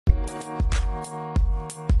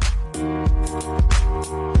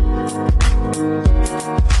No.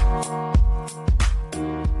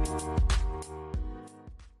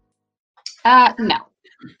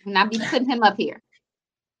 And I'll be putting him up here.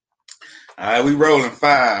 All right, we rolling.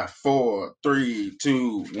 5, 4, 3,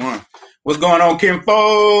 2, 1. What's going on,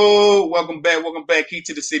 Kinfolk? Welcome back. Key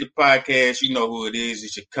to the City podcast. You know who it is.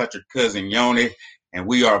 It's your country cousin, Yoni. And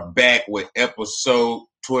we are back with episode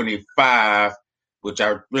 25, which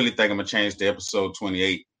I really think I'm going to change to episode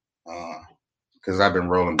 28 because I've been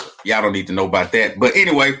rolling. Y'all don't need to know about that. But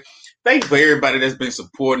anyway, thanks for everybody that's been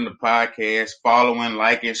supporting the podcast, following,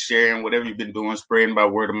 liking, sharing, whatever you've been doing, spreading by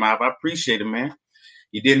word of mouth. I appreciate it, man.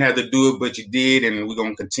 You didn't have to do it, but you did, and we're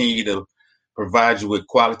going to continue to provide you with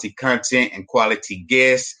quality content and quality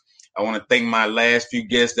guests. I want to thank my last few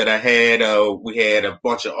guests that I had. We had a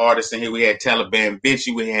bunch of artists in here. We had Taliban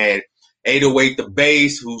Vinci. We had 808 the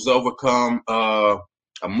Bass, who's overcome a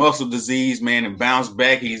muscle disease, man, and bounced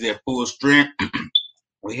back. He's at full strength.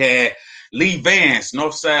 We had Lee Vance,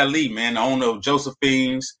 Northside Lee, man, the owner of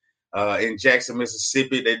Josephine's in Jackson,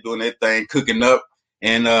 Mississippi. They're doing their thing, cooking up.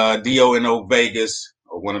 And D.O.N.O. Vegas,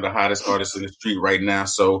 one of the hottest artists in the street right now.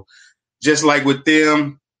 So just like with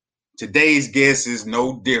them, today's guest is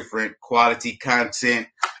no different. Quality content,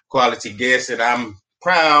 quality guests, and I'm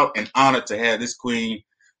proud and honored to have this queen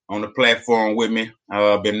on the platform with me.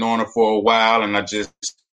 I've been knowing her for a while, and I just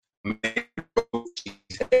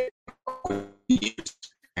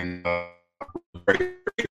and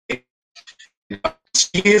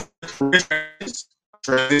she is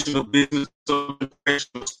transitional business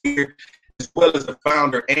professional speaker, as well as the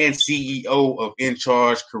founder and CEO of In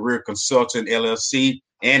Charge Career Consultant LLC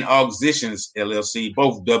and Auxitions LLC,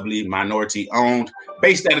 both doubly minority owned,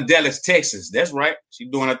 based out of Dallas, Texas. That's right. She's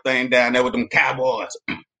doing her thing down there with them Cowboys.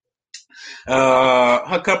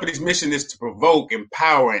 Her company's mission is to provoke,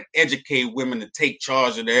 empower, and educate women to take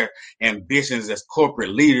charge of their ambitions as corporate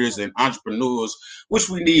leaders and entrepreneurs, which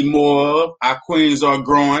we need more of. Our queens are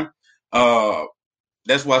growing.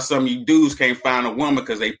 That's why some of you dudes can't find a woman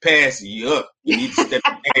because they pass you up. You need to step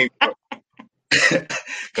the game up.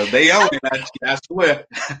 Because they own it, I swear.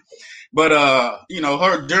 But,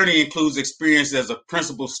 her journey includes experience as a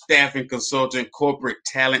principal staffing consultant, corporate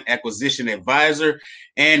talent acquisition advisor,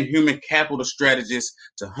 and human capital strategist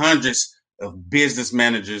to hundreds of business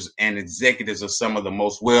managers and executives of some of the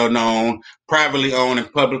most well-known, privately owned,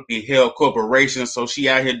 and publicly held corporations. So she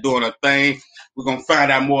out here doing her thing. We're going to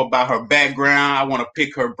find out more about her background. I want to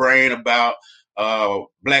pick her brain about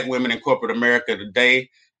Black women in corporate America today.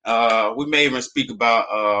 We may even speak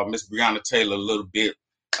about Miss Breonna Taylor a little bit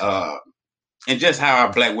and just how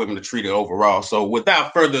our Black women are treated overall. So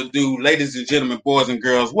without further ado, ladies and gentlemen, boys and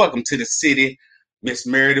girls, welcome to the city, Miss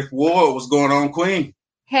Meridith Ward. What's going on, Queen?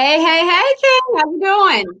 Hey, King. How you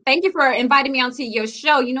doing? Thank you for inviting me onto your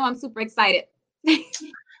show. You know I'm super excited.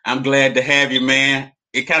 I'm glad to have you, man.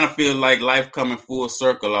 It kind of feels like life coming full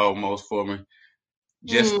circle almost for me.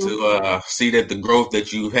 Just to see that the growth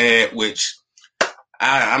that you had, which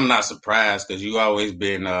I'm not surprised because you always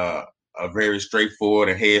been a very straightforward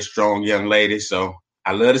and headstrong young lady. So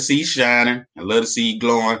I love to see you shining. I love to see you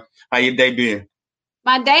glowing. How your day been?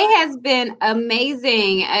 My day has been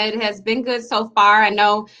amazing. It has been good so far. I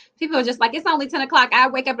know people are just like, it's only 10 o'clock. I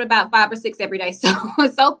wake up at about 5 or 6 every day. So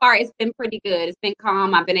far it's been pretty good. It's been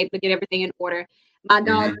calm. I've been able to get everything in order. My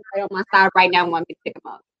dog is right on my side right now and want me to pick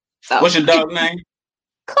him up. So what's your dog's name?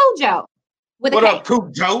 Cujo. What up,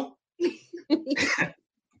 Cujo?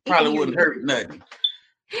 Probably wouldn't hurt nothing.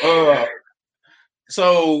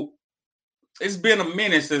 So it's been a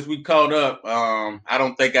minute since we caught up. I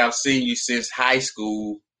don't think I've seen you since high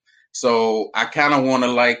school. So I kind of want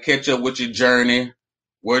to catch up with your journey.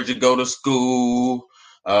 Where'd you go to school?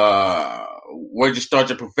 Where'd you start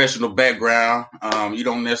your professional background? You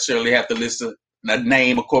don't necessarily have to list a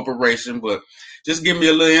name, a corporation, but just give me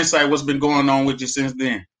a little insight. What's been going on with you since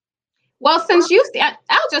then? Well,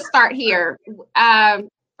 I'll just start here.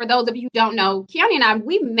 For those of you who don't know, Keone and I,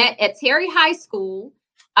 we met at Terry High School.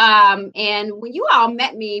 And when you all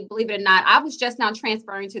met me, believe it or not, I was just now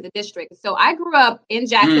transferring to the district. So I grew up in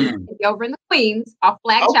Jackson, over in the Queens, off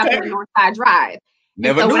Flag Chapel and Northside Drive.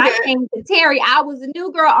 Never knew when that. I came to Terry, I was a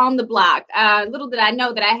new girl on the block. Little did I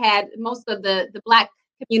know that I had most of the Black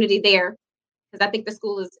community there, because I think the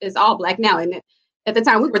school is all Black now. And at the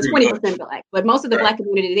time, we were 20% Black, but most of the Black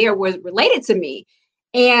community there was related to me.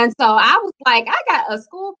 And so I was like, I got a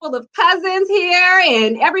school full of cousins here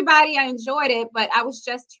and everybody. I enjoyed it, but I was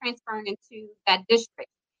just transferring into that district.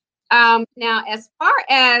 Now, as far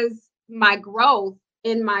as my growth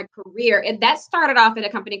in my career, that started off at a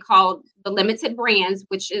company called The Limited Brands,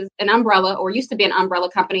 which is an umbrella, or used to be an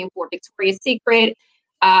umbrella company for Victoria's Secret,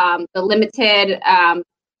 The Limited,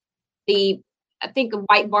 the I think, a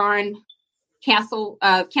White Barn candle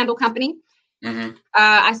company. Mm-hmm.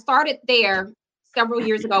 I started there several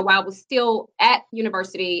years ago while I was still at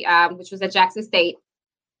university, which was at Jackson State.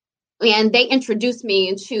 And they introduced me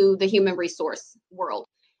into the human resource world.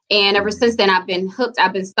 And ever since then, I've been hooked.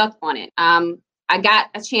 I've been stuck on it. I got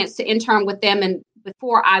a chance to intern with them. And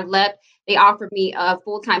before I left, they offered me a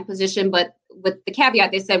full-time position. But with the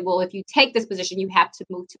caveat, they said, well, if you take this position, you have to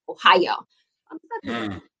move to Ohio.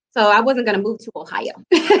 So I wasn't going to move to Ohio.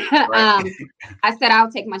 Right. I said,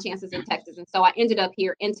 I'll take my chances in Texas. And so I ended up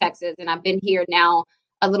here in Texas. And I've been here now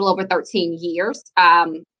a little over 13 years.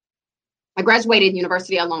 I graduated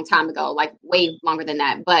university a long time ago, like way longer than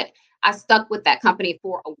that. But I stuck with that company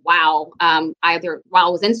for a while, either while I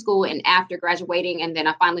was in school and after graduating. And then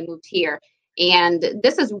I finally moved here. And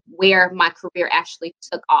this is where my career actually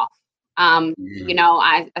took off. You know,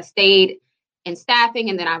 I stayed in staffing,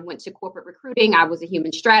 and then I went to corporate recruiting. I was a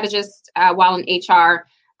human strategist while in HR.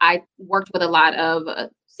 I worked with a lot of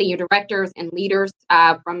senior directors and leaders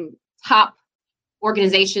from top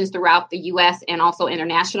organizations throughout the U.S. and also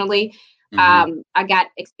internationally. I got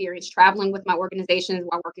experience traveling with my organizations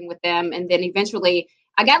while working with them. And then eventually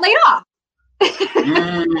I got laid off.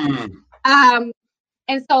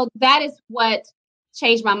 And so that is what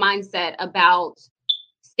changed my mindset about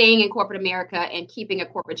staying in corporate America and keeping a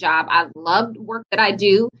corporate job. I loved work that I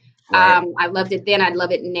do. Right. I loved it then. I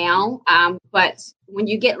love it now. But when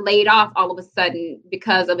you get laid off all of a sudden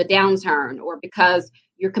because of a downturn or because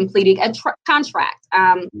you're completing a contract,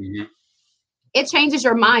 it changes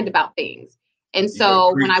your mind about things. And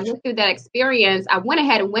so when I went through that experience, I went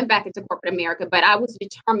ahead and went back into corporate America, but I was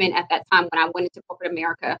determined at that time when I went into corporate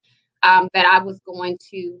America that I was going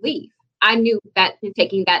to leave. I knew that in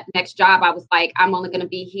taking that next job, I was like, I'm only going to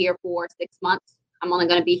be here for 6 months. I'm only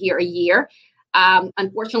going to be here a year.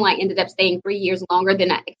 Unfortunately, I ended up staying 3 years longer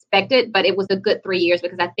than I expected, but it was a good 3 years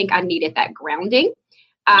because I think I needed that grounding.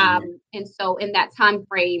 And so in that time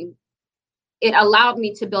frame, it allowed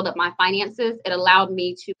me to build up my finances. It allowed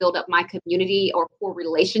me to build up my community or core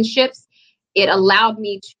relationships. It allowed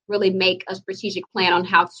me to really make a strategic plan on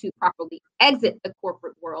how to properly exit the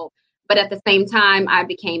corporate world. But at the same time, I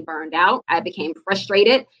became burned out. I became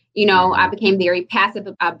frustrated. You know, I became very passive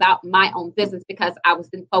about my own business because I was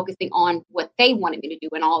then focusing on what they wanted me to do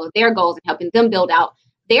and all of their goals and helping them build out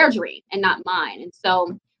their dream and not mine. And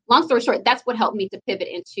so long story short, that's what helped me to pivot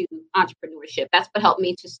into entrepreneurship. That's what helped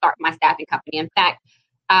me to start my staffing company. In fact,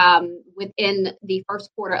 within the first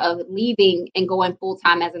quarter of leaving and going full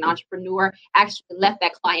time as an entrepreneur, I actually left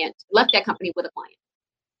that company with a client.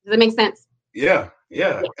 Does that make sense? Yeah,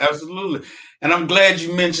 absolutely. And I'm glad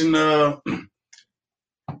you mentioned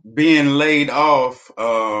being laid off,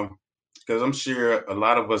 because I'm sure a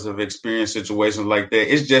lot of us have experienced situations like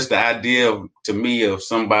that. It's just the idea to me of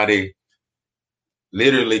somebody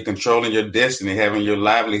literally controlling your destiny, having your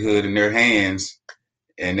livelihood in their hands,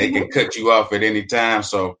 and they can cut you off at any time.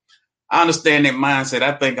 So I understand that mindset.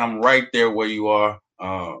 I think I'm right there where you are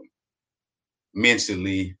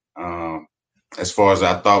mentally, as far as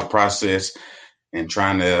our thought process and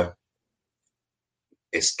trying to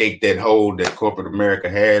escape that hold that corporate America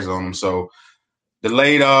has on them. So the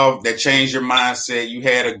laid off, that changed your mindset. You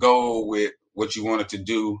had a goal with what you wanted to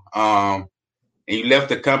do, and you left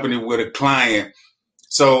the company with a client.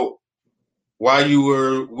 So while you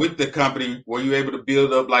were with the company, were you able to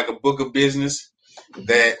build up like a book of business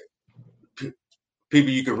that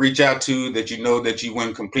people you could reach out to, that you know that you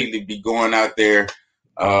wouldn't completely be going out there,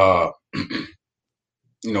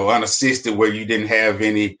 unassisted, where you didn't have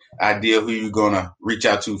any idea who you're going to reach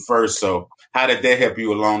out to first? So how did that help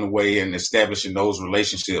you along the way in establishing those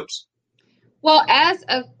relationships? Well, as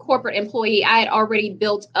a corporate employee, I had already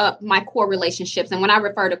built up my core relationships. And when I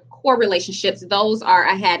refer to core relationships, those are,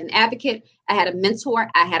 I had an advocate, I had a mentor,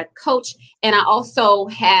 I had a coach, and I also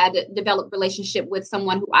had developed relationship with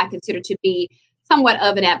someone who I consider to be somewhat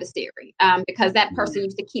of an adversary, because that person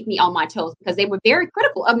used to keep me on my toes because they were very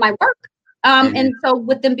critical of my work. And so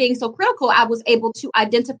with them being so critical, I was able to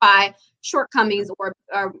identify shortcomings or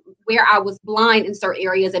where I was blind in certain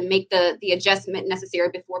areas and make the adjustment necessary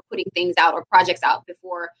before putting things out or projects out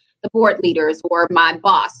before the board leaders or my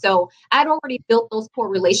boss. So I'd already built those core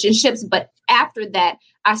relationships. But after that,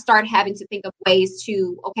 I started having to think of ways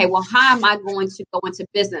to, okay, well, how am I going to go into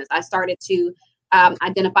business? I started to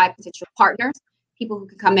identify potential partners, people who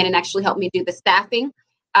could come in and actually help me do the staffing.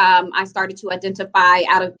 I started to identify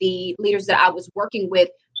out of the leaders that I was working with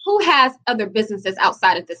who has other businesses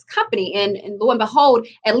outside of this company. And lo and behold,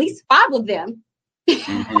 at least 5 of them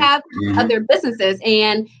have other businesses.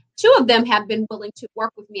 And Two of them have been willing to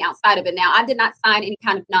work with me outside of it. Now, I did not sign any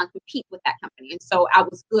kind of non-compete with that company. And so I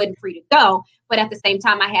was good and free to go. But at the same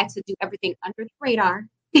time, I had to do everything under the radar.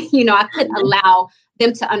 I couldn't allow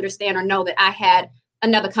them to understand or know that I had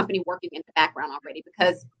another company working in the background already,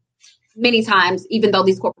 because many times, even though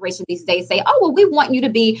these corporations these days say, oh, well, we want you to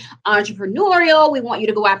be entrepreneurial, we want you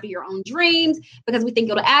to go after your own dreams because we think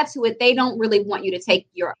it'll add to it, they don't really want you to take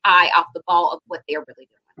your eye off the ball of what they're really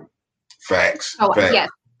doing. Facts. So, Facts. Yes,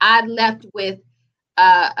 I left with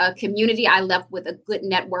a community. I left with a good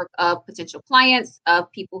network of potential clients,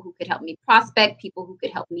 of people who could help me prospect, people who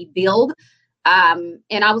could help me build. And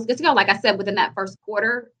I was good to go. Like I said, within that first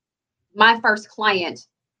quarter, my first client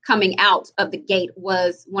coming out of the gate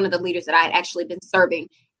was one of the leaders that I had actually been serving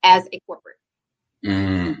as a corporate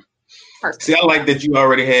person. See, I like that you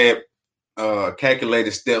already had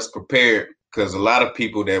calculated steps prepared, because a lot of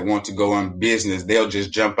people that want to go in business, they'll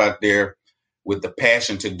just jump out there with the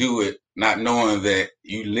passion to do it, not knowing that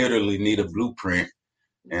you literally need a blueprint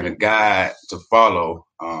and a guide to follow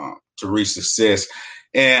to reach success.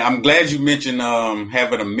 And I'm glad you mentioned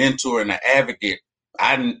having a mentor and an advocate.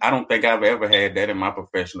 I don't think I've ever had that in my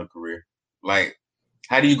professional career. Like,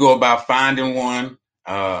 how do you go about finding one?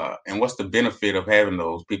 And what's the benefit of having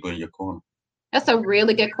those people in your corner? That's a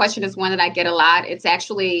really good question. It's one that I get a lot. It's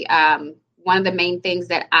actually one of the main things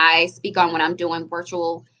that I speak on when I'm doing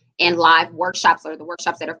virtual and live workshops, or the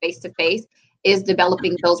workshops that are face-to-face, is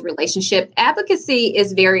developing those relationships. Advocacy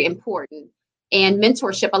is very important. And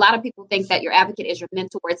mentorship, a lot of people think that your advocate is your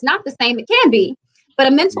mentor. It's not the same. It can be. But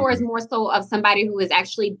a mentor is more so of somebody who has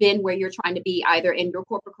actually been where you're trying to be, either in your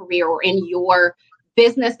corporate career or in your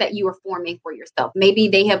business that you are forming for yourself. Maybe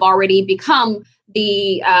they have already become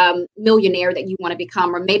the millionaire that you want to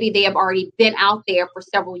become, or maybe they have already been out there for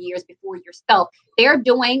several years before yourself. They're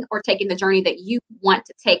doing or taking the journey that you want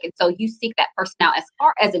to take. And so you seek that person out. As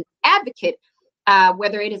far as an advocate,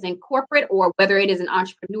 whether it is in corporate or whether it is in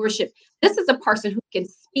entrepreneurship, this is a person who can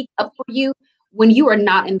speak up for you when you are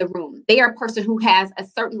not in the room. They are a person who has a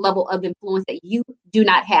certain level of influence that you do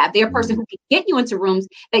not have. They're a person who can get you into rooms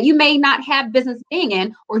that you may not have business being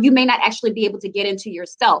in, or you may not actually be able to get into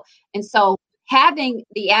yourself. And so having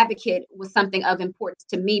the advocate was something of importance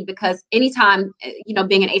to me, because anytime,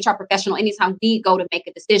 being an HR professional, anytime we go to make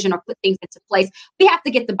a decision or put things into place, we have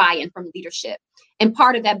to get the buy-in from leadership. And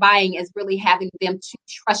part of that buy-in is really having them to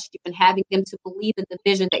trust you and having them to believe in the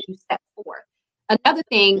vision that you set forth. Another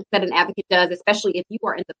thing that an advocate does, especially if you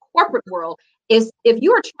are in the corporate world, is if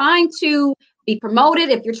you are trying to be promoted,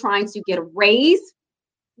 if you're trying to get a raise,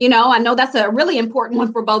 I know that's a really important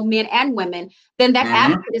one for both men and women, then that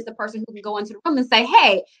advocate is the person who can go into the room and say,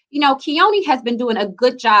 hey, Keone has been doing a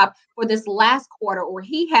good job for this last quarter, or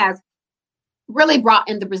he has really brought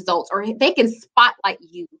in the results, or they can spotlight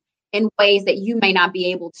you in ways that you may not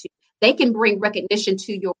be able to. They can bring recognition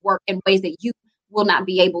to your work in ways that you will not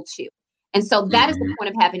be able to. And so that is the point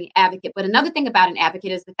of having an advocate. But another thing about an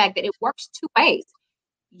advocate is the fact that it works two ways.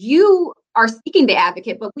 You are seeking the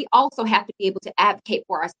advocate, but we also have to be able to advocate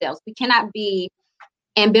for ourselves. We cannot be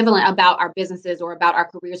ambivalent about our businesses or about our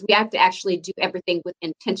careers. We have to actually do everything with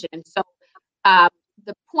intention. And so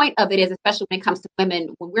the point of it is, especially when it comes to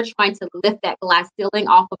women, when we're trying to lift that glass ceiling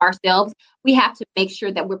off of ourselves, we have to make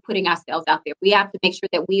sure that we're putting ourselves out there. We have to make sure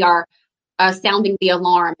that we are sounding the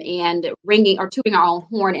alarm and ringing or tooting our own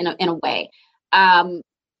horn in a way.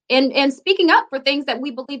 And speaking up for things that we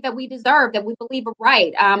believe that we deserve, that we believe are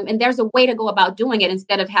right. And there's a way to go about doing it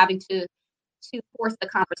instead of having to force the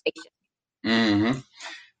conversation.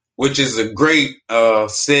 Which is a great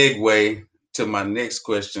segue to my next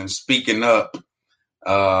question. Speaking up,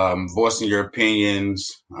 voicing your opinions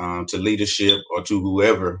to leadership or to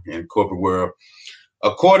whoever in corporate world.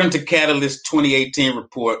 According to Catalyst 2018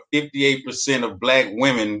 report, 58% of Black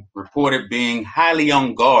women reported being highly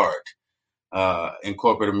on guard in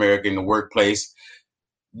corporate America in the workplace.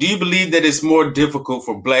 Do you believe that it's more difficult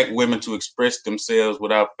for Black women to express themselves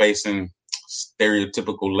without facing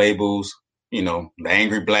stereotypical labels, the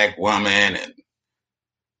angry Black woman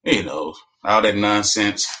and, all that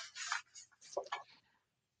nonsense?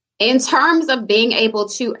 In terms of being able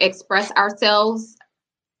to express ourselves,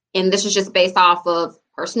 and this is just based off of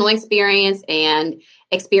personal experience and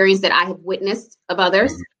experience that I have witnessed of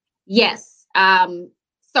others. Yes,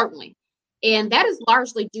 certainly. And that is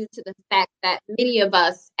largely due to the fact that many of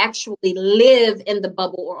us actually live in the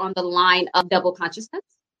bubble or on the line of double consciousness.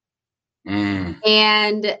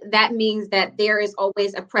 And that means that there is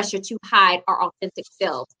always a pressure to hide our authentic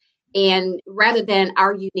selves. And rather than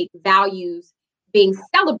our unique values being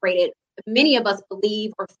celebrated, many of us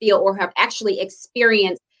believe or feel or have actually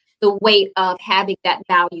experienced the weight of having that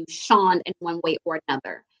value shunned in one way or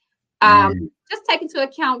another. Just take into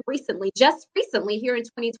account just recently here in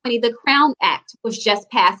 2020, the Crown Act was just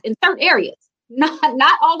passed in certain areas,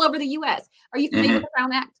 not all over the U.S. Are you familiar with the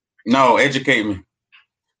Crown Act? No, educate me.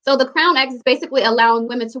 So the Crown Act is basically allowing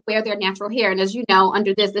women to wear their natural hair. And as you know,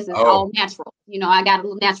 under this is all natural. You know, I got a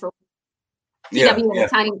little natural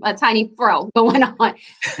a tiny fro going on.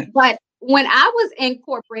 But when I was in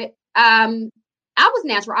corporate, I was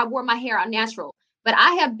natural. I wore my hair out natural. But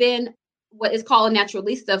I have been what is called a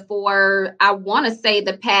naturalista for, I want to say,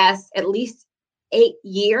 the past at least 8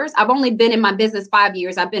 years. I've only been in my business 5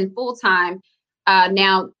 years. I've been full-time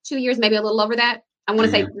now 2 years, maybe a little over that. I want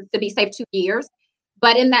to say, to be safe, 2 years.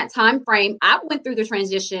 But in that time frame, I went through the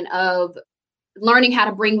transition of learning how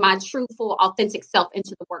to bring my true, full, authentic self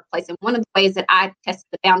into the workplace. And one of the ways that I tested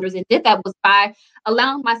the boundaries and did that was by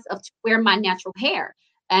allowing myself to wear my natural hair.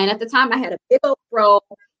 And at the time, I had a big old fro.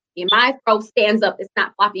 And my fro stands up. It's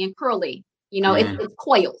not floppy and curly. You know, it's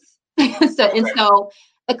coils. So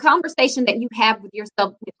the conversation that you have with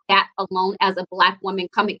yourself with that alone as a Black woman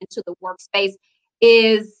coming into the workspace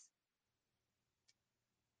is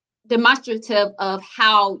demonstrative of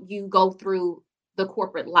how you go through the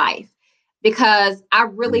corporate life. Because I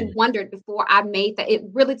really wondered before I made that, it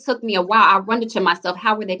really took me a while. I wondered to myself,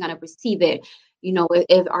 how are they going to receive it? You know,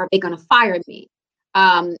 are they going to fire me?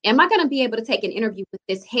 Am I going to be able to take an interview with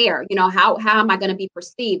this hair? You know, how am I going to be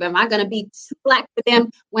perceived? Am I going to be too Black for them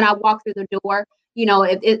when I walk through the door? You know,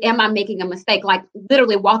 am I making a mistake? Like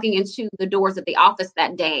literally walking into the doors of the office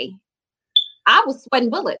that day, I was sweating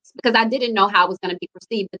bullets because I didn't know how I was going to be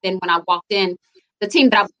perceived. But then when I walked in, the team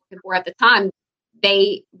that I was working for at the time,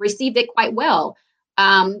 they received it quite well.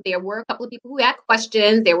 There were a couple of people who had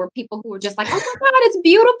questions. There were people who were just like, oh my God, it's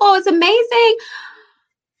beautiful. It's amazing.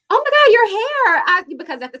 Oh my God, your hair.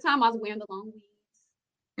 Because at the time I was wearing the long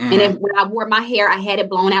weaves. And when I wore my hair, I had it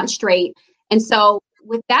blown out straight. And so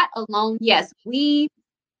with that alone, yes, we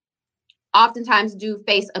oftentimes do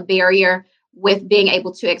face a barrier with being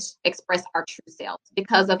able to express our true selves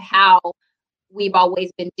because of how we've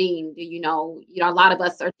always been deemed. You know, a lot of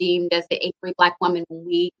us are deemed as the angry Black woman when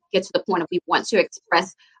we get to the point of we want to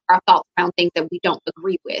express our thoughts around things that we don't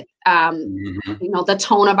agree with. You know, the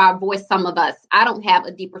tone of our voice, some of us, I don't have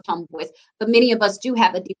a deeper tone voice, but many of us do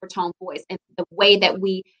have a deeper tone voice. And the way that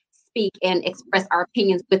we speak and express our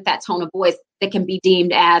opinions with that tone of voice that can be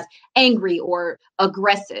deemed as angry or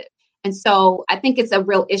aggressive. And so I think it's a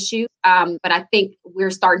real issue, but I think we're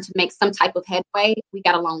starting to make some type of headway. We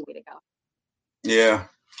got a long way to go. Yeah,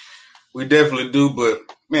 we definitely do. But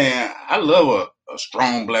man, I love a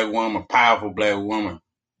strong Black woman, powerful Black woman.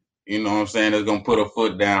 You know what I'm saying? That's going to put her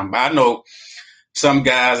foot down. But I know some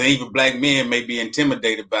guys and even Black men may be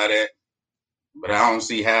intimidated by that, but I don't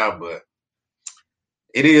see how. But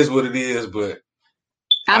it is what it is. But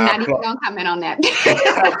I'm not even going to comment on that.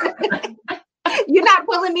 You're not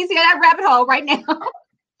pulling me to that rabbit hole right now.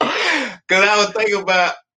 Because I was thinking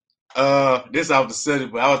about this off the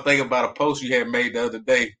subject, but I was thinking about a post you had made the other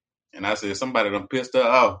day, and I said somebody done pissed her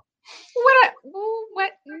off. What?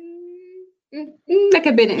 That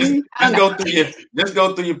could be it. Just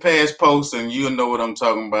go through your past posts, and you'll know what I'm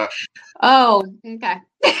talking about. Oh, okay.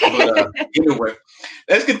 But anyway,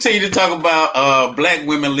 let's continue to talk about Black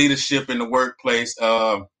women leadership in the workplace.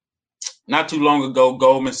 Not too long ago,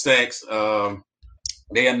 Goldman Sachs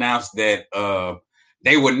they announced that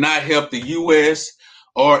they would not help the U.S.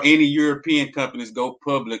 or any European companies go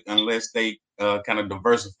public unless they kind of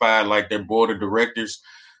diversify like their board of directors.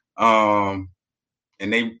 And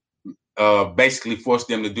they basically forced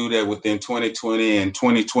them to do that within 2020 and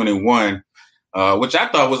 2021, which I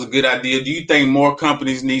thought was a good idea. Do you think more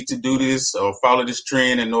companies need to do this or follow this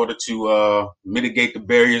trend in order to mitigate the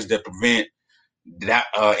barriers that prevent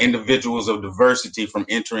individuals of diversity from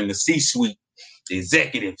entering the C-suite, the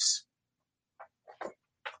executives?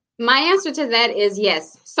 My answer to that is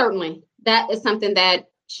yes, certainly. That is something that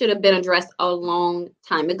should have been addressed a long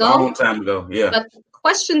time ago. Yeah. But the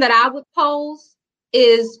question that I would pose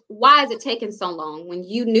is, why is it taking so long when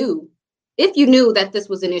if you knew that this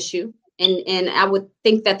was an issue? And I would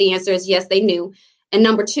think that the answer is yes, they knew. And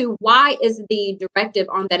number two, why is the directive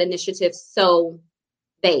on that initiative so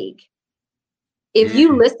vague? If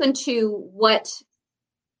you listen to what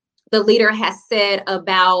the leader has said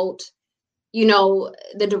about, you know,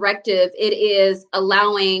 the directive, it is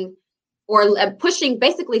allowing or pushing,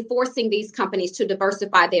 basically forcing these companies to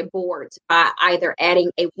diversify their boards by either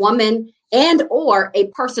adding a woman and or a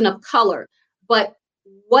person of color. But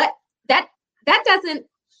what that doesn't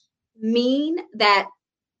mean that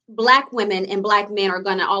Black women and Black men are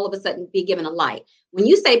going to all of a sudden be given a light. When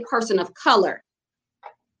you say person of color,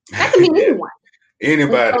 that can mean anyone.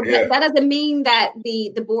 Anybody, So yeah. that doesn't mean that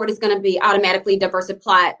the board is going to be automatically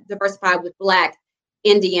diversified with Black,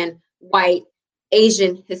 Indian, white,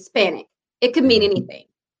 Asian, Hispanic. It could mean anything.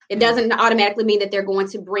 It doesn't automatically mean that they're going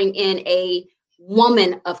to bring in a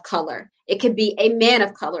woman of color. It could be a man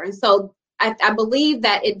of color. And so I believe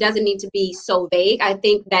that it doesn't need to be so vague. I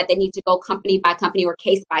think that they need to go company by company or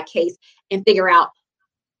case by case and figure out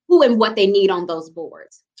who and what they need on those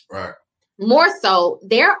boards. Right. More so,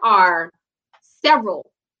 there are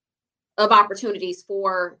several of opportunities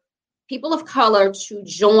for people of color to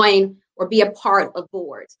join or be a part of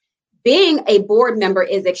boards. Being a board member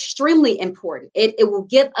is extremely important. It will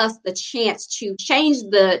give us the chance to change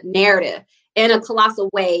the narrative in a colossal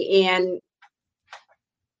way. And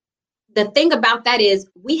the thing about that is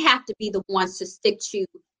we have to be the ones to stick to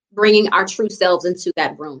bringing our true selves into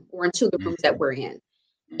that room or into the rooms that we're in.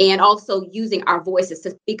 And also using our voices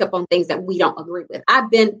to speak up on things that we don't agree with. I've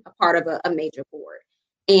been a part of a major board,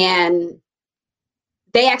 and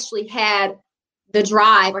they actually had the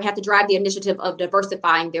drive or have to drive the initiative of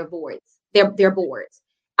diversifying their boards.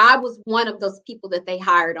 I was one of those people that they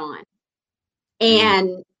hired on.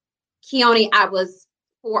 And Keone, I was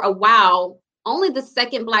for a while only the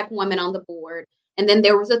second Black woman on the board. And then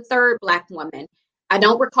there was a third Black woman. I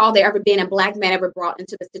don't recall there ever being a Black man ever brought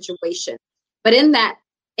into the situation. But in that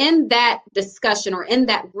discussion or in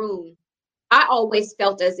that room, I always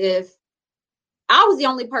felt as if I was the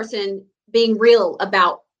only person being real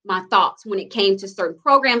about my thoughts when it came to certain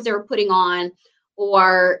programs they were putting on,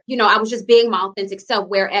 or, I was just being my authentic self.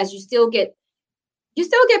 Whereas you still get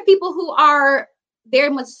people who are very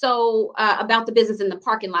much so about the business in the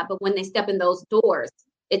parking lot, but when they step in those doors,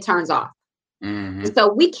 it turns off. And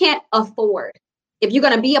so we can't afford, if you're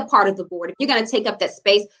going to be a part of the board, if you're going to take up that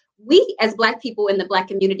space, we as Black people in the Black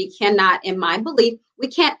community cannot, in my belief, we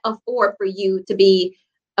can't afford for you to be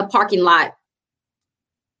a parking lot,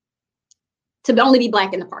 to only be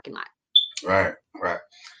Black in the parking lot. Right.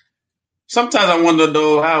 Sometimes I wonder,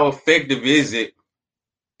 though, how effective is it?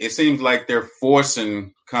 It seems like they're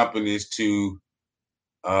forcing companies to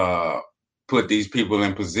put these people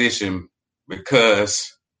in position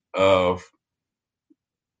because of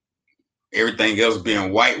everything else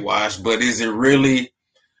being whitewashed. But is it really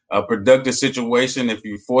a productive situation if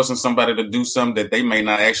you're forcing somebody to do something that they may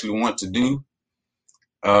not actually want to do?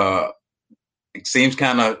 It seems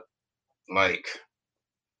kind of like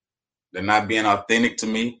they're not being authentic to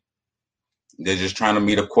me. They're just trying to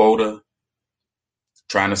meet a quota,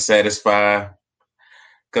 trying to satisfy,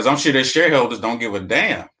 because I'm sure their shareholders don't give a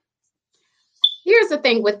damn. Here's the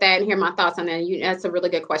thing with that, and here are my thoughts on that. That's a really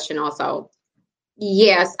good question also.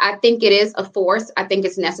 Yes, I think it is a force. I think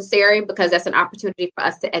it's necessary because that's an opportunity for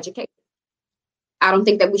us to educate. I don't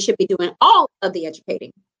think that we should be doing all of the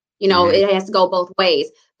educating. It has to go both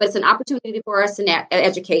ways, but it's an opportunity for us to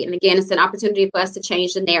educate. And again, it's an opportunity for us to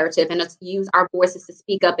change the narrative and to use our voices to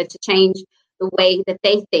speak up and to change the way that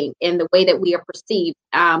they think and the way that we are perceived.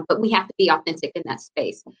 But we have to be authentic in that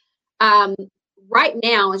space. Right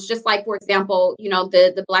now, it's just like, for example,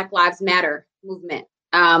 the Black Lives Matter movement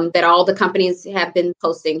that all the companies have been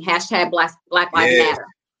posting, hashtag Black Lives Matter.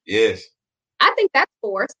 Yes. I think that's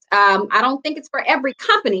forced. I don't think it's for every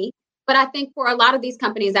company, but I think for a lot of these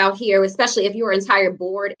companies out here, especially if your entire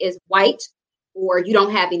board is white or you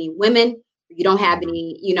don't have any women, you don't have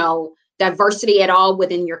any, diversity at all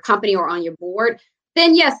within your company or on your board,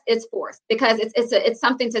 then yes, it's forced because it's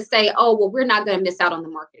something to say, oh, well, we're not going to miss out on the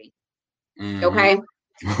marketing. Okay.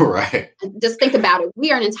 Right. Just think about it.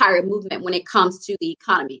 We are an entire movement when it comes to the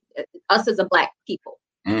economy, us as a Black people.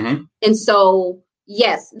 And so,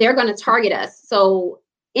 yes, they're going to target us. So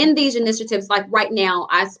in these initiatives, like right now,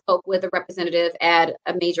 I spoke with a representative at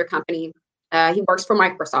a major company. He works for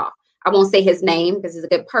Microsoft. I won't say his name because he's a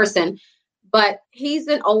good person, but he's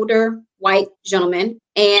an older white gentleman.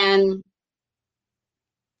 And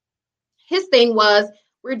his thing was,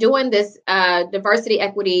 we're doing this diversity,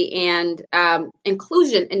 equity, and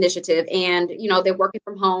inclusion initiative. And, they're working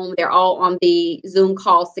from home. They're all on the Zoom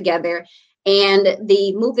calls together. And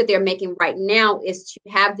the move that they're making right now is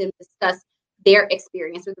to have them discuss their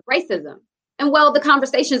experience with racism. And well, the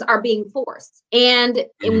conversations are being forced. And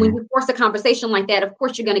when you force a conversation like that, of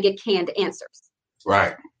course, you're going to get canned answers.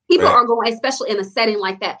 Right. People are going, especially in a setting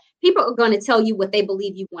like that, people are going to tell you what they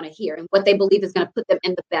believe you want to hear and what they believe is going to put them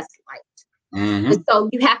in the best light. And so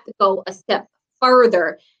you have to go a step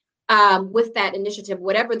further with that initiative,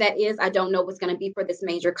 whatever that is. I don't know what's going to be for this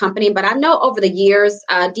major company, but I know over the years,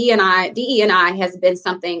 DE&I has been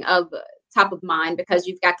something of top of mind because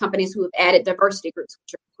you've got companies who have added diversity groups,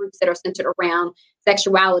 which are groups that are centered around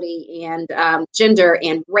sexuality and gender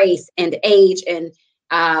and race and age and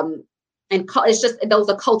it's just, those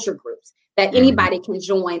are culture groups that anybody can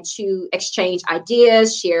join to exchange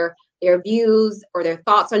ideas, share their views or their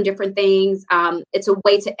thoughts on different things. It's a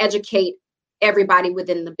way to educate everybody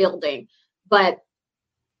within the building. But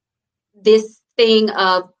this thing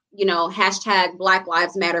of, hashtag Black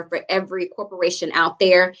Lives Matter for every corporation out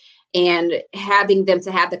there, and having them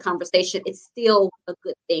to have the conversation, it's still a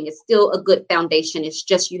good thing. It's still a good foundation. It's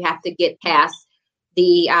just, you have to get past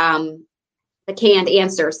the canned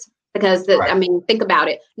answers, because think about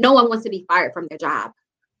it. No one wants to be fired from their job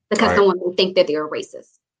because someone will think that they're a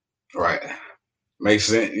racist. Right. Makes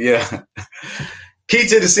sense. Yeah. Key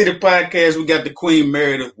to the City podcast. We got the Queen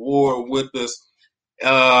Meridith Ward with us.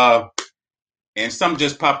 And something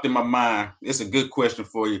just popped in my mind. It's a good question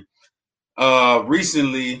for you.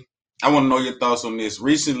 Recently, I want to know your thoughts on this.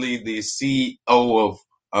 Recently, the CEO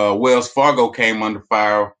of Wells Fargo came under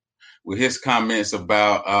fire with his comments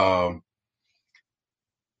about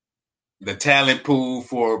the talent pool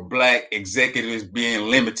for Black executives being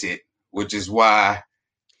limited, which is why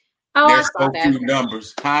there's so few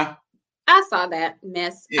numbers. Huh? I saw that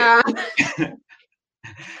mess. Yeah. Go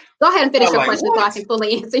ahead and finish your question so I can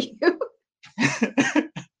fully answer you.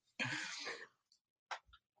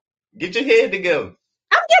 Get your head together.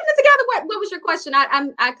 I'm getting it together. What was your question?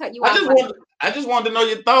 I cut you off. I just wanted to know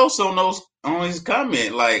your thoughts on his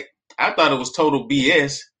comment. Like, I thought it was total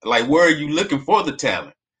BS. Like, where are you looking for the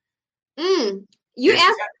talent? You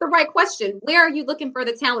asked the right question. Where are you looking for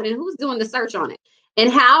the talent, and who's doing the search on it?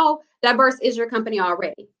 And how diverse is your company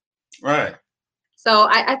already? Right. So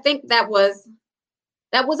I think that was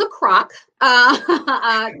a crock,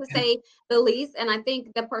 to say the least. And I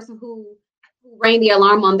think the person who rang the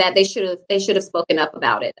alarm on that, they should have spoken up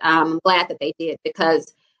about it. I'm glad that they did,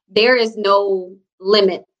 because there is no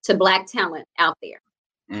limit to Black talent out there,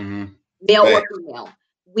 male or female.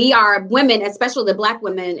 We are women, especially the Black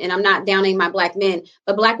women, and I'm not downing my Black men,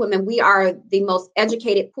 but Black women, we are the most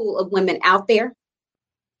educated pool of women out there.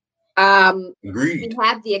 Agreed. We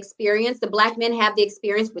have the experience. The Black men have the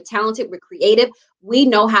experience. We're talented. We're creative. We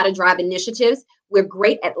know how to drive initiatives. We're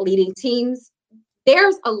great at leading teams.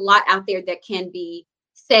 There's a lot out there that can be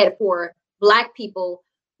said for Black people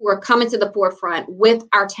who are coming to the forefront with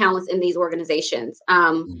our talents in these organizations.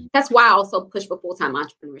 That's why I also push for full-time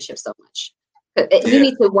entrepreneurship so much. You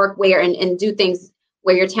need to work where and do things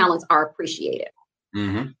where your talents are appreciated.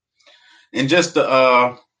 And just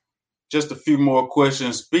a few more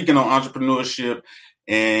questions. Speaking on entrepreneurship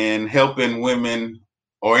and helping women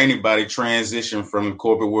or anybody transition from the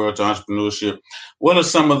corporate world to entrepreneurship, what are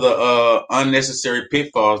some of the unnecessary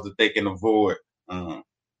pitfalls that they can avoid?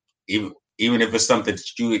 Even if it's something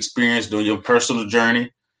that you experienced during your personal journey,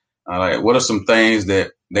 like, what are some things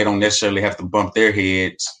that they don't necessarily have to bump their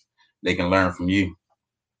heads? They can learn from you.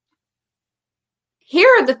 Here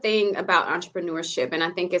are the thing about entrepreneurship, and I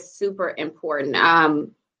think it's super important.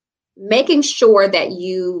 Making sure that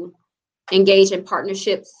you engage in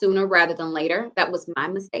partnerships sooner rather than later. That was my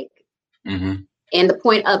mistake. And the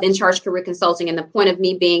point of In Charge Career Consulting, and the point of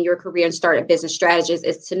me being your career and startup business strategist,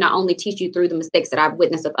 is to not only teach you through the mistakes that I've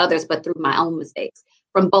witnessed of others, but through my own mistakes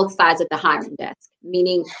from both sides of the hiring desk,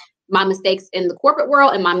 meaning my mistakes in the corporate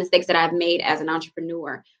world and my mistakes that I've made as an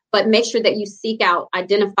entrepreneur. But make sure that you seek out,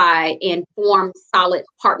 identify, and form solid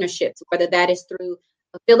partnerships, whether that is through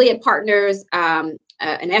affiliate partners, an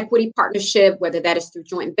equity partnership, whether that is through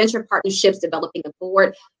joint venture partnerships, developing a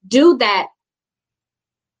board. Do that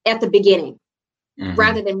at the beginning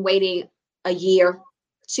rather than waiting a year,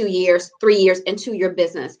 2 years, 3 years into your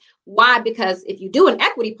business. Why? Because if you do an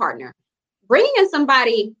equity partner, bringing in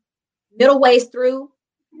somebody middle ways through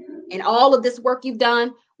and all of this work you've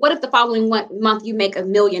done, what if the following month you make $1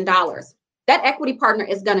 million? That equity partner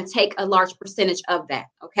is going to take a large percentage of that,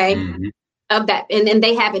 okay? Of that, and then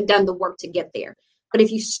they haven't done the work to get there. But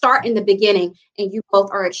if you start in the beginning and you both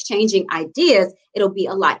are exchanging ideas, it'll be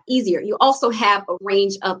a lot easier. You also have a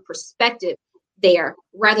range of perspective there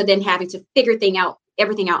rather than having to figure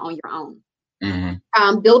everything out on your own.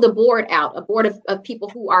 Build a board of people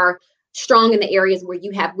who are strong in the areas where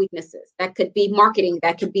you have weaknesses. That could be marketing,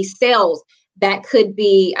 that could be sales, that could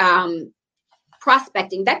be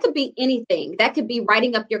prospecting, that could be anything. That could be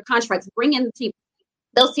writing up your contracts. Bring in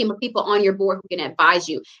those team of people on your board who can advise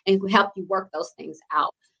you and who help you work those things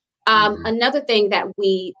out. Another thing that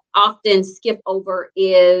we often skip over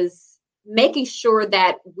is making sure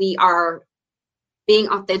that we are being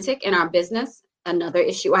authentic in our business. Another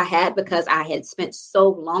issue I had, because I had spent so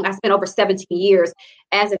long, I spent over 17 years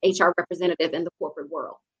as an HR representative in the corporate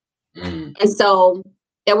world. And so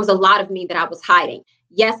there was a lot of me that I was hiding.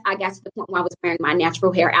 Yes, I got to the point where I was wearing my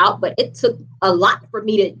natural hair out, but it took a lot for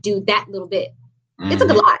me to do that little bit. It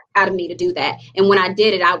took a lot. out of me to do that. And when I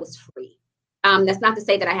did it, I was free. That's not to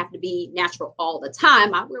say that I have to be natural all the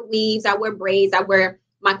time. I wear weaves, I wear braids, I wear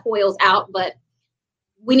my coils out, but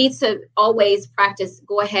we need to always practice,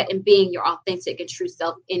 go ahead and being your authentic and true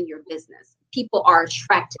self in your business. People are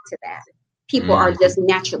attracted to that. People are just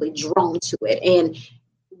naturally drawn to it. And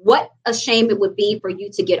what a shame it would be for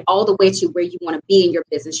you to get all the way to where you want to be in your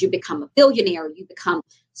business. You become a billionaire, you become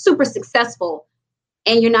super successful,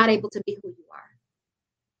 and you're not able to be who you are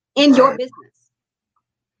in your business.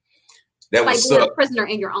 That was like being a prisoner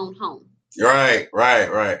in your own home. Right.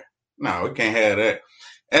 No, we can't have that.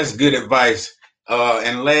 That's good advice.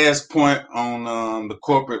 And last point on the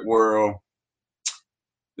corporate world,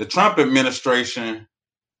 the Trump administration,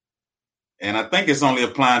 and I think it's only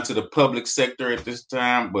applying to the public sector at this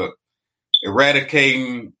time, but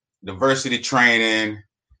eradicating diversity training,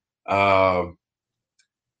 and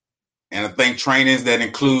I think trainings that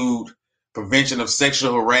include prevention of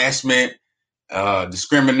sexual harassment,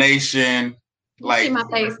 discrimination. Like, see my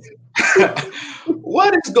face.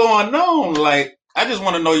 What is going on? Like, I just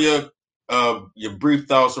want to know your brief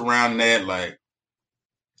thoughts around that. Like,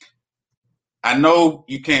 I know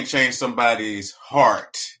you can't change somebody's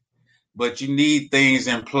heart, but you need things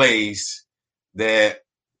in place that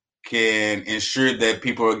can ensure that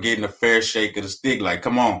people are getting a fair shake of the stick. Like,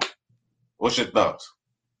 come on. What's your thoughts?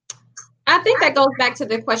 I think that goes back to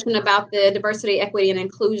the question about the diversity, equity, and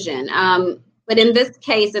inclusion. But in this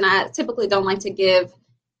case, and I typically don't like to give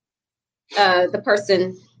the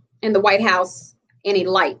person in the White House any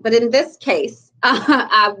light, but in this case,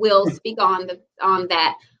 I will speak on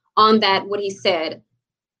that what he said.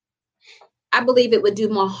 I believe it would do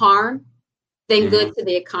more harm than good to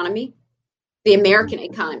the economy, the American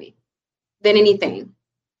economy, than anything.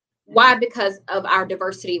 Why? Because of our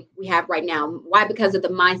diversity we have right now. Why? Because of the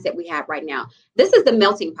mindset we have right now. This is the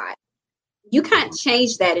melting pot. You can't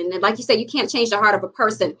change that. And like you said, you can't change the heart of a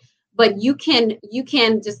person, but you can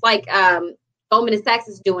just like Goldman Sachs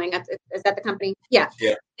is doing. Is that the company? Yeah.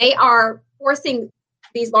 They are forcing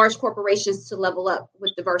these large corporations to level up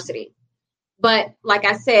with diversity. But like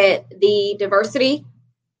I said, the diversity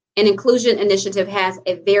and inclusion initiative has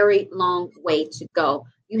a very long way to go.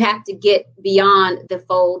 You have to get beyond the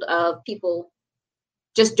fold of people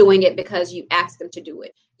just doing it because you asked them to do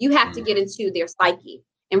it. You have to get into their psyche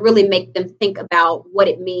and really make them think about what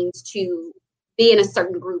it means to be in a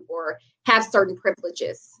certain group or have certain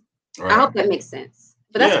privileges. Right. I hope that makes sense.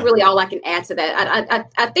 But that's really all I can add to that.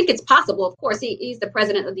 I think it's possible. Of course, he's the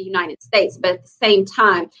president of the United States, but at the same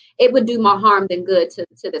time, it would do more harm than good to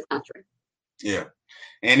this country. Yeah.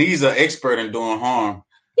 And he's an expert in doing harm.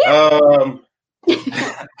 Yeah.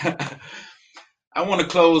 I want to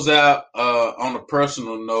close out on a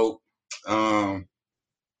personal note.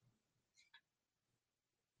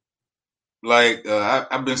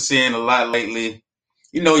 I've been seeing a lot lately.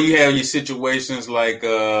 You know, you have your situations like,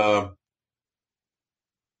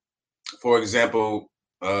 for example,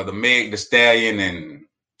 the Meg Thee Stallion and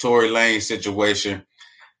Tory Lanez situation.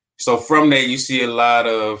 So from that, you see a lot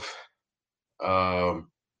of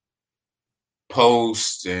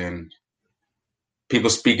posts and people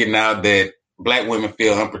speaking out that Black women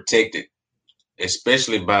feel unprotected,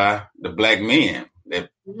 especially by the Black men that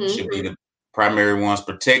should be the primary ones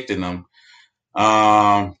protecting them.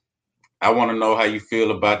 I want to know how you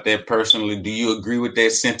feel about that personally. Do you agree with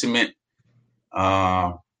that sentiment?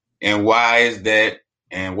 And why is that?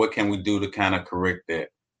 And what can we do to kind of correct that?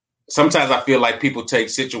 Sometimes I feel like people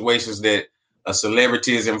take situations that a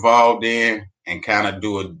celebrity is involved in and kind of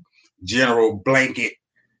do a general blanket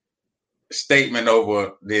statement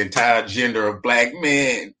over the entire gender of Black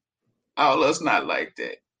men. All of us not like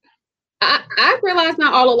that. I realize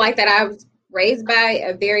not all are like that. I was raised by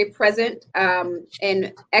a very present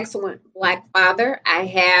and excellent Black father. I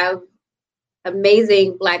have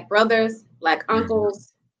amazing Black brothers, Black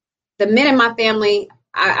uncles. The men in my family,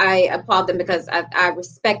 I applaud them because I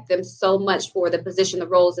respect them so much for the position, the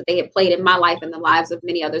roles that they have played in my life and the lives of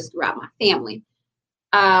many others throughout my family,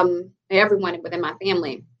 everyone within my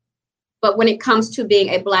family. But when it comes to being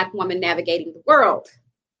a Black woman navigating the world,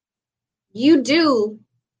 you do,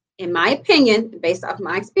 in my opinion, based off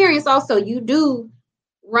my experience also, you do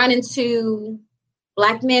run into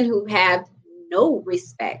Black men who have no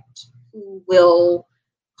respect, who will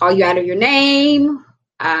call you out of your name,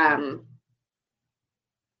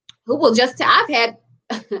 who will just, I had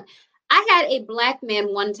a Black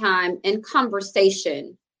man one time in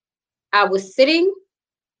conversation. I was sitting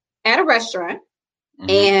at a restaurant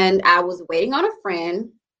and I was waiting on a friend,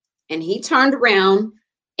 and he turned around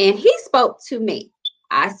and he spoke to me.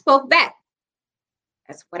 I spoke back.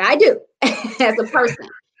 That's what I do as a person.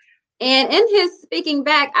 And in his speaking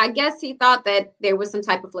back, I guess he thought that there was some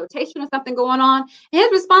type of flirtation or something going on. And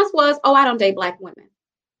his response was, "Oh, I don't date black women."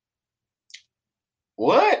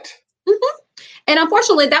 What? Mm-hmm. And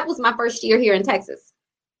unfortunately, that was my first year here in Texas.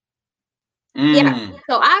 Yeah.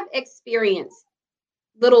 So I've experienced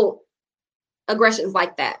little aggressions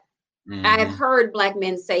like that. I've heard black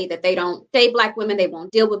men say that they don't date black women, they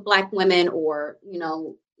won't deal with black women, or,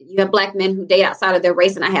 you have black men who date outside of their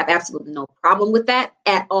race, and I have absolutely no problem with that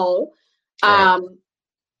at all. Right.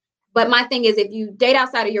 But my thing is, if you date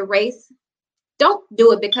outside of your race, don't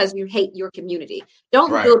do it because you hate your community. Don't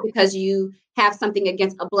do it because you have something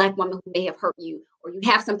against a black woman who may have hurt you, or you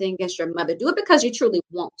have something against your mother. Do it because you truly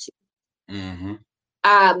want to.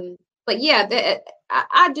 But yeah,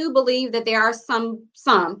 I do believe that there are some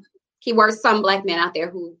keywords, some black men out there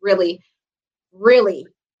who really, really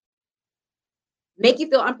make you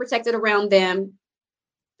feel unprotected around them,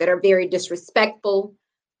 that are very disrespectful.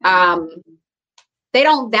 They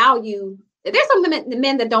don't value, there's some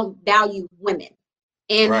men that don't value women.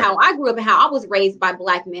 And how I grew up and how I was raised by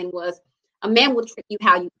black men was, a man will treat you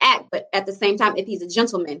how you act, but at the same time, if he's a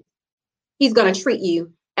gentleman, he's going to treat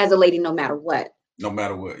you as a lady no matter what. No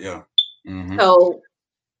matter what, yeah. So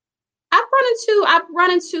I've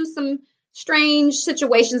run into some strange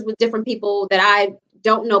situations with different people that I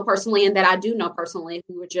don't know personally and that I do know personally,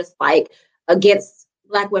 who are just like against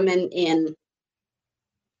black women and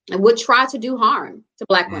would try to do harm to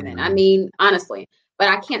black women. I mean, honestly, but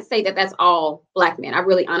I can't say that that's all black men. I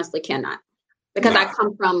really honestly cannot, because I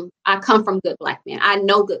come from good black men. I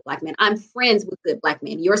know good black men. I'm friends with good black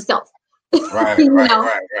men, yourself.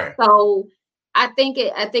 Right. So I think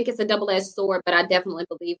it's a double-edged sword, but I definitely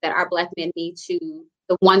believe that our black men need to,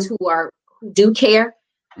 the ones who do care,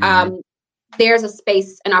 there's a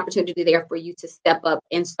space, an opportunity there for you to step up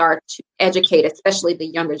and start to educate, especially the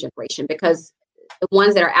younger generation, because the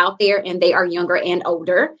ones that are out there and they are younger and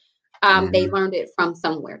older, they learned it from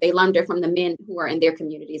somewhere. They learned it from the men who are in their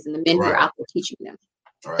communities and the men who are out there teaching them.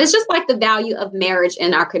 It's just like the value of marriage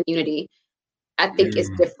in our community, I think is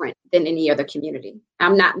different than any other community.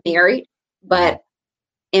 I'm not married, but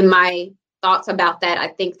in my thoughts about that, I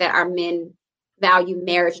think that our men value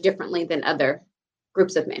marriage differently than other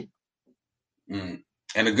groups of men. In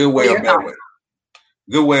a good way or bad way?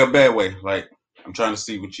 Good way or bad way? Like, I'm trying to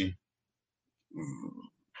see what you...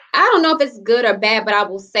 I don't know if it's good or bad, but I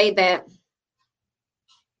will say that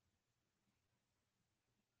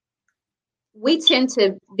we tend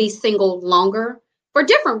to be single longer for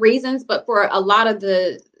different reasons, but for a lot of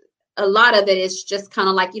it is just kind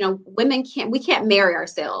of like, we can't marry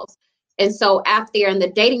ourselves. And so out there in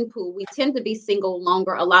the dating pool, we tend to be single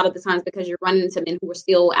longer a lot of the times because you're running into men who are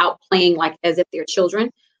still out playing like as if they're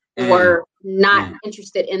children, or not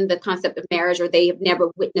interested in the concept of marriage, or they have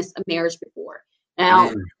never witnessed a marriage before.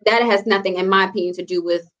 Now, that has nothing, in my opinion, to do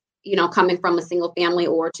with, coming from a single family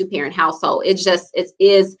or a 2-parent household. It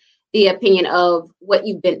is the opinion of what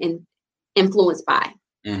you've been influenced by.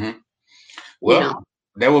 Well,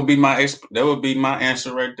 that would be my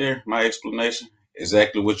answer right there. My explanation,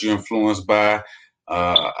 exactly what you're influenced by.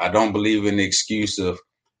 I don't believe in the excuse of,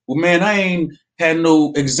 well, man, I ain't had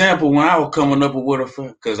no example when I was coming up with her,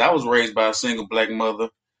 because I was raised by a single black mother,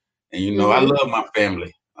 and I love my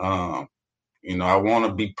family. I want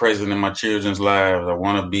to be present in my children's lives. I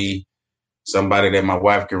want to be somebody that my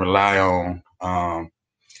wife can rely on.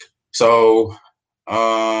 So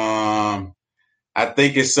I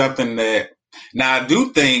think it's something that, now I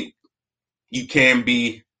do think you can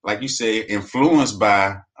be, like you say, influenced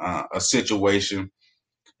by a situation.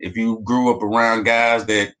 If you grew up around guys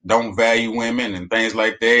that don't value women and things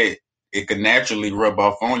like that, it can naturally rub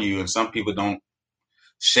off on you. And some people don't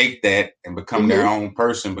shake that and become their own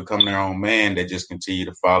person, become their own man, that just continue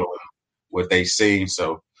to follow what they see.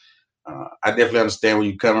 So I definitely understand where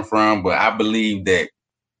you're coming from, but I believe that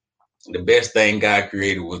the best thing God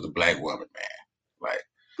created was the black woman, man. Like,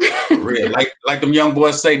 for real, like them young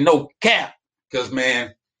boys say, no cap. Because,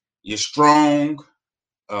 man, you're strong,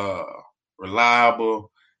 reliable.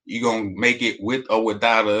 You're going to make it with or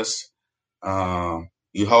without us.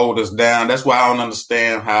 You hold us down. That's why I don't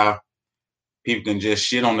understand how people can just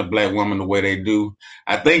shit on the black woman the way they do.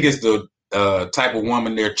 I think it's the type of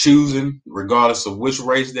woman they're choosing, regardless of which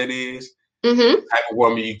race that is. The type of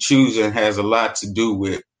woman you choosing has a lot to do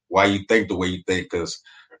with why you think the way you think. Because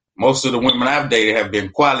most of the women I've dated have been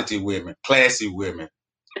quality women, classy women,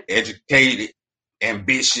 educated,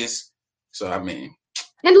 ambitious. So, I mean.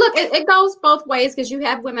 And look, it goes both ways, because you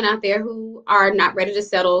have women out there who are not ready to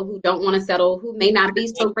settle, who don't want to settle, who may not be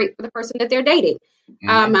so great for the person that they're dating.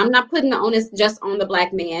 I'm not putting the onus just on the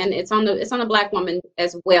black man. It's on the black woman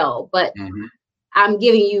as well. But I'm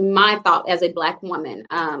giving you my thought as a Black woman.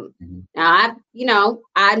 Now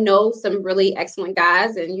I know some really excellent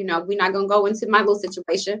guys, and we're not gonna go into my little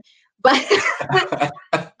situation, but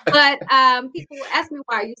people will ask me,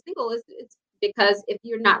 why are you single? It's because if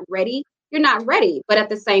you're not ready, you're not ready. But at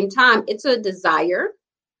the same time, it's a desire.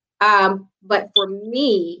 But for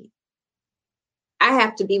me, I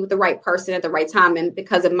have to be with the right person at the right time. And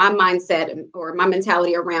because of my mindset or my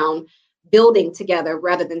mentality around building together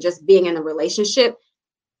rather than just being in a relationship,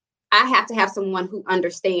 I have to have someone who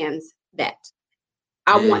understands that.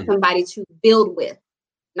 I want somebody to build with,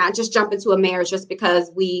 not just jump into a marriage just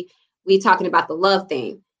because we talking about the love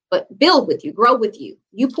thing, but build with you, grow with you.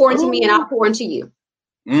 You pour into me and I'll pour into you.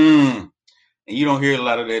 And you don't hear a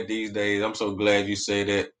lot of that these days. I'm so glad you say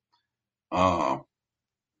that.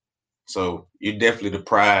 So you're definitely the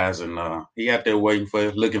prize, and he out there waiting for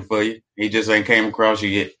you, looking for you. He just ain't came across you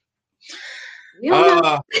yet.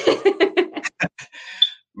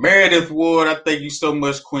 Meridith Ward, I thank you so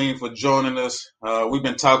much, Queen, for joining us. We've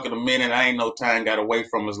been talking a minute. I ain't no time got away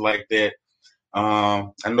from us like that.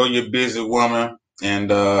 I know you're a busy woman, and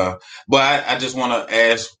but I just want to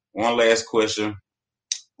ask one last question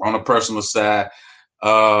on a personal side,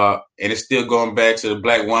 and it's still going back to the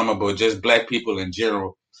Black woman, but just Black people in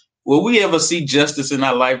general. Will we ever see justice in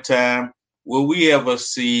our lifetime? Will we ever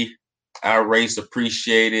see our race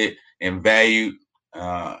appreciated and valued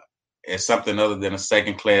as something other than a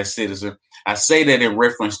second-class citizen? I say that in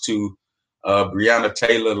reference to Breonna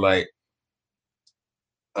Taylor, like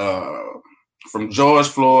from George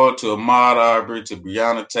Floyd to Ahmaud Arbery to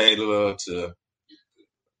Breonna Taylor to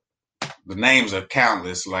the names are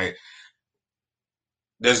countless. Like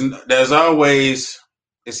there's always,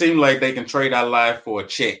 it seems like they can trade our life for a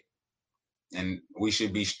check, and we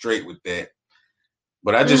should be straight with that.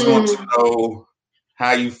 But I just want to know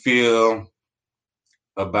how you feel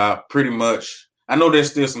about pretty much, I know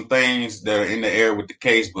there's still some things that are in the air with the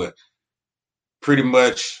case, but pretty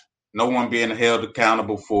much no one being held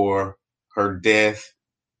accountable for her death.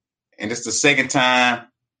 And it's the second time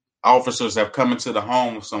officers have come into the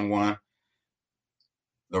home of someone,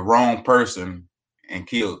 the wrong person, and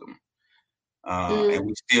killed them. And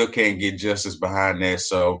we still can't get justice behind that.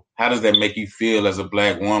 So how does that make you feel as a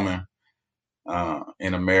Black woman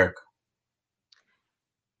in America?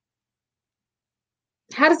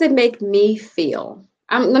 How does it make me feel?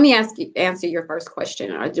 Let me answer your first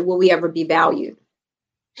question. Will we ever be valued?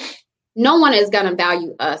 No one is going to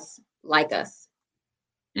value us like us.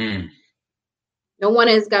 No one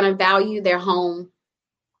is going to value their home,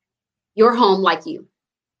 your home, like you.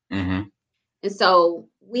 And so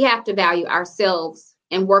we have to value ourselves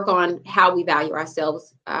and work on how we value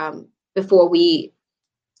ourselves before we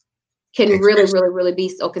can really be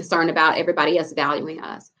so concerned about everybody else valuing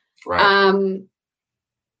us. Right.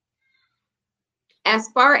 As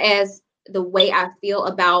far as the way I feel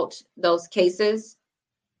about those cases,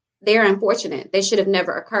 they're unfortunate. They should have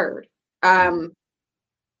never occurred. When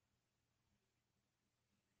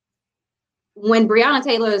Breonna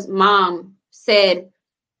Taylor's mom said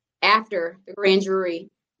after the grand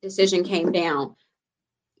jury decision came down,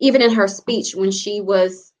 even in her speech when she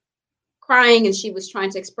was crying and she was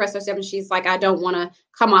trying to express herself, and she's like, I don't want to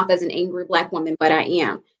come off as an angry Black woman, but I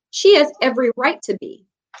am. She has every right to be.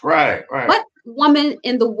 Right. What woman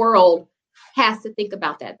in the world has to think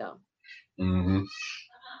about that, though?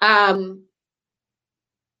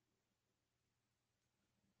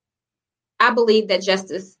 I believe that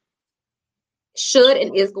justice should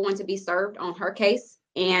and is going to be served on her case.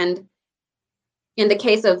 And in the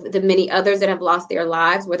case of the many others that have lost their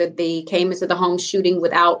lives, whether they came into the home shooting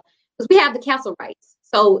without, because we have the castle rights.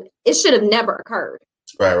 So it should have never occurred.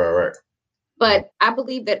 Right. But I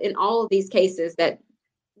believe that in all of these cases that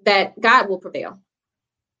God will prevail.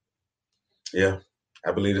 Yeah,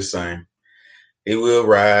 I believe the same. He will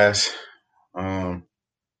rise. I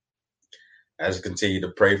just continue to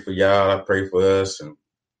pray for y'all. I pray for us and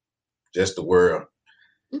just the world.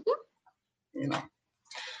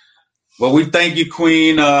 Well, we thank you,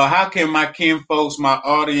 Queen. How can my kin folks, my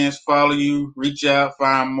audience, follow you, reach out,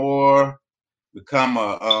 find more, become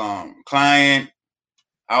a client,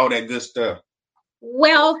 all that good stuff?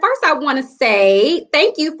 Well, first I want to say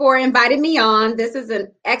thank you for inviting me on. This is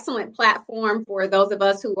an excellent platform for those of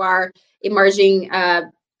us who are emerging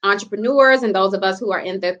entrepreneurs and those of us who are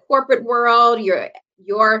in the corporate world.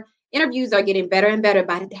 Your interviews are getting better and better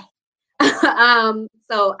by the day.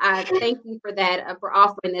 So I thank you for that, for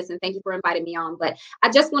offering this, and thank you for inviting me on. But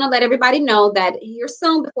I just want to let everybody know that here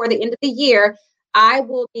soon, before the end of the year, I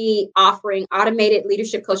will be offering automated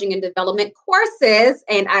leadership coaching and development courses,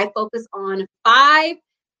 and I focus on 5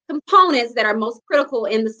 components that are most critical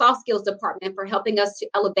in the soft skills department for helping us to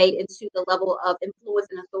elevate into the level of influence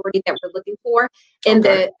and authority that we're looking for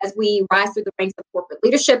as we rise through the ranks of corporate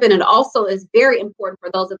leadership. And it also is very important for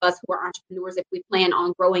those of us who are entrepreneurs if we plan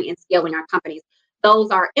on growing and scaling our companies.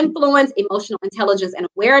 Those are influence, emotional intelligence, and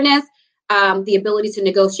awareness, the ability to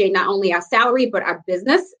negotiate not only our salary, but our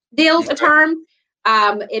business deals or terms.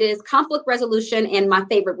 It is conflict resolution, and my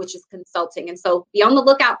favorite, which is consulting. And so be on the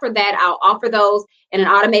lookout for that. I'll offer those in an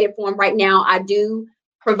automated form. Right now, I do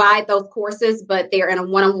provide those courses, but they're in a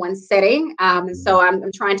one-on-one setting. And so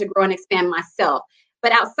I'm trying to grow and expand myself.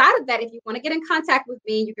 But outside of that, if you want to get in contact with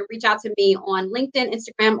me, you can reach out to me on LinkedIn,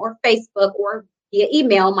 Instagram, or Facebook, or via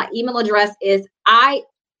email. My email address is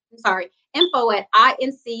info at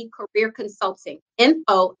INC Career Consulting.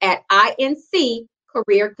 Info at INC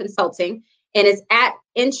Career Consulting. And it's at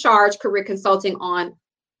In Charge Career Consulting on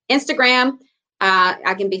Instagram.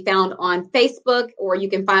 I can be found on Facebook, or you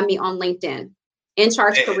can find me on LinkedIn. In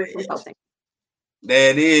Charge Career Consulting. There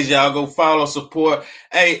it is. Y'all go follow, support.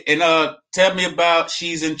 Hey, and tell me about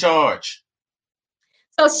She's in Charge.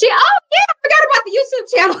 So I forgot about the YouTube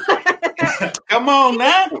channel. Come on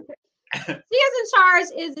now. She is in Charge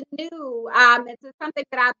is new. It's something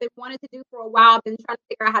that I've been wanting to do for a while. I've been trying to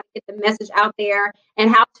figure out how to get the message out there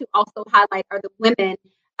and how to also highlight other women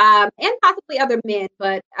and possibly other men.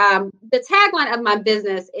 But the tagline of my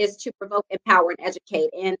business is to provoke, empower, and educate.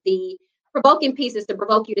 And the provoking piece is to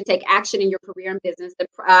provoke you to take action in your career and business.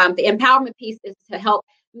 The empowerment piece is to help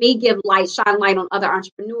me shine light on other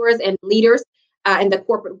entrepreneurs and leaders in the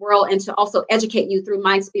corporate world, and to also educate you through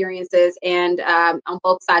my experiences and on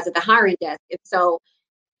both sides of the hiring desk. And so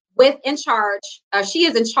with In Charge, She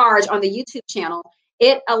is in Charge on the YouTube channel.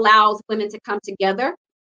 It allows women to come together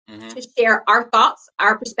to share our thoughts,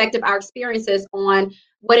 our perspective, our experiences on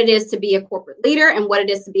what it is to be a corporate leader and what it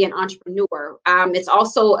is to be an entrepreneur. It's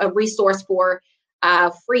also a resource for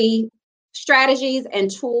free strategies and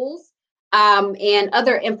tools and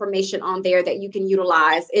other information on there that you can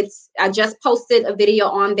utilize. I just posted a video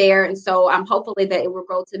on there, and so I'm hopefully that it will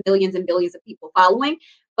grow to millions and billions of people following.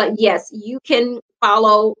 But yes, you can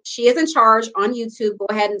follow She is in Charge on YouTube. Go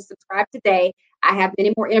ahead and subscribe today. I have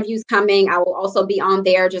many more interviews coming. I will also be on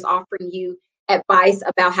there just offering you advice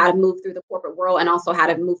about how to move through the corporate world and also how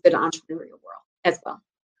to move through the entrepreneurial world as well.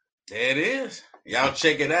 There it is. Y'all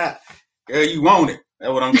check it out. Girl, you want it.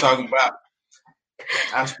 That's what I'm talking about.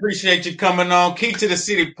 I appreciate you coming on. Key to the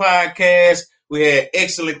City podcast. We had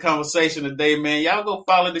excellent conversation today, man. Y'all go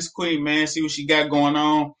follow this queen, man. See what she got going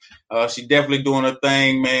on. She definitely doing her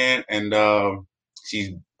thing, man. And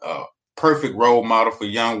she's a perfect role model for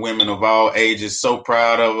young women of all ages. So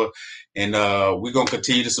proud of her. And we're going to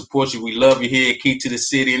continue to support you. We love you here at Key to the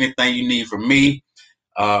City. Anything you need from me,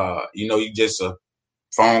 you just a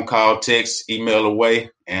phone call, text, email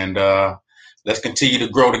away. And let's continue to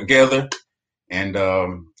grow together. And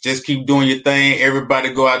just keep doing your thing.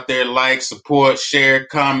 Everybody go out there, like, support, share,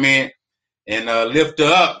 comment, and lift her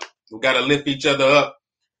up. We got to lift each other up.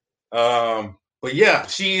 But yeah,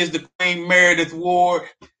 she is the Queen Meridith Ward.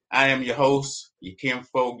 I am your host, your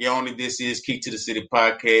kinfolk. Yoni. This is Key to the City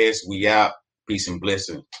podcast. We out. Peace and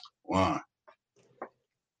blessing. One.